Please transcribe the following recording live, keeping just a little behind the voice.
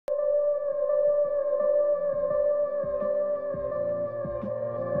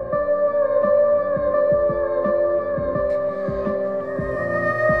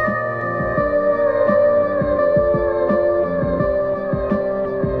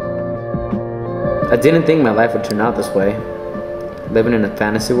I didn't think my life would turn out this way. Living in a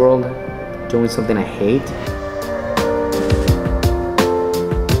fantasy world, doing something I hate.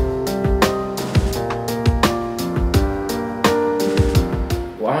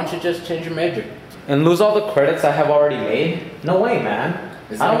 Why don't you just change your major? And lose all the credits I have already made? No way, man.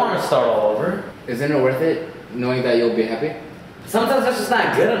 I don't want to start all over. Isn't it worth it, knowing that you'll be happy? Sometimes that's just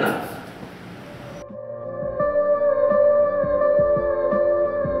not good enough.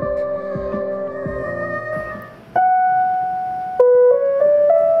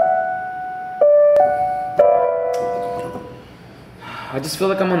 I just feel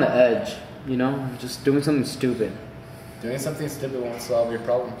like I'm on the edge, you know? Just doing something stupid. Doing something stupid won't solve your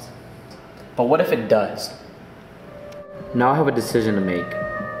problems. But what if it does? Now I have a decision to make.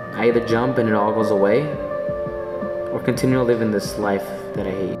 I either jump and it all goes away, or continue living this life that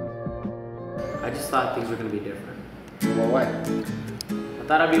I hate. I just thought things were gonna be different. Well, why? I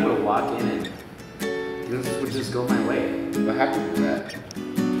thought I'd be able to walk in and things would just go my way. What happened to that?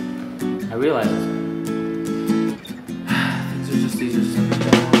 I realized these are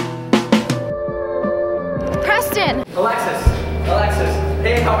something. Preston! Alexis!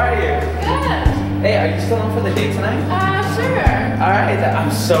 Hey, how are you? Good! Hey, are you still on for the date tonight? Sure. Alright,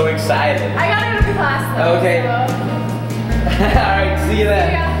 I'm so excited. I gotta go to class though. Okay. So. Alright, see you then.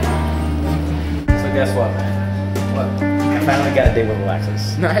 See ya. So guess what, man? What? I finally got a date with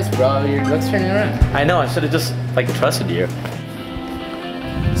Alexis. Nice, bro. Your look's turning around. I know, I should have just, trusted you.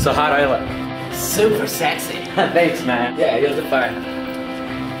 So how do I look? Super sexy. Thanks, man. Yeah, you'll do fine.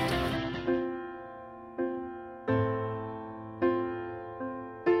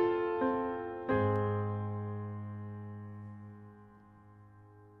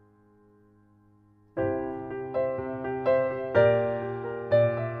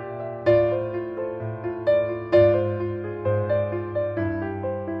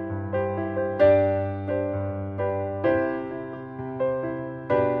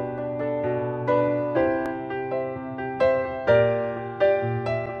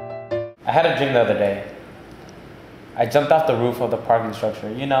 I had a dream the other day. I jumped off the roof of the parking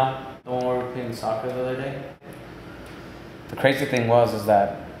structure, you know, the one where we were playing soccer the other day. The crazy thing is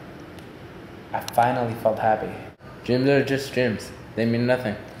that I finally felt happy. Dreams are just dreams. They mean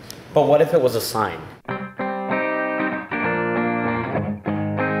nothing. But what if it was a sign?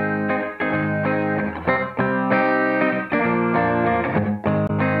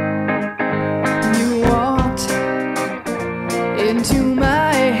 You walked into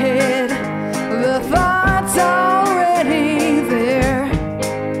my head, the thoughts already there.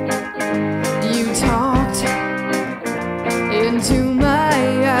 You talked into my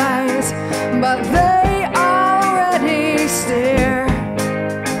eyes, but they already stare.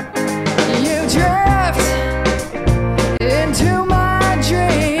 You drift into my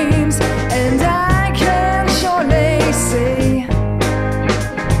dreams, and I can surely see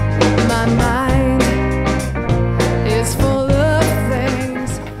my mind is full of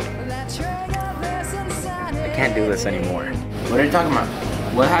things that trigger this insanity. I can't do this anymore. What are you talking about?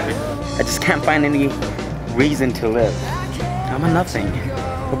 What happened? I just can't find any reason to live. I'm a nothing.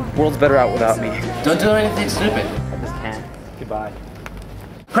 The world's better out without me. Don't do anything stupid. I just can't. Goodbye.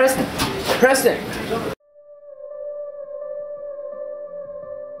 Preston! Preston! Preston!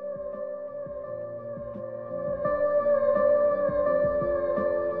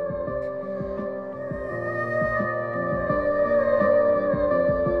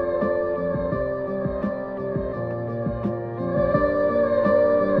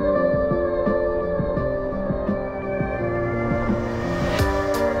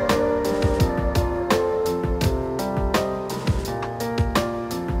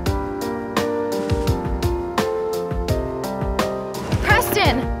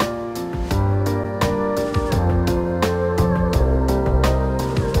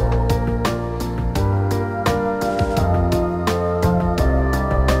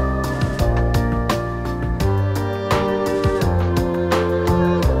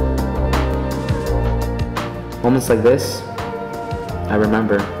 Moments like this, I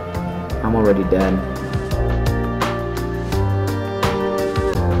remember I'm already dead.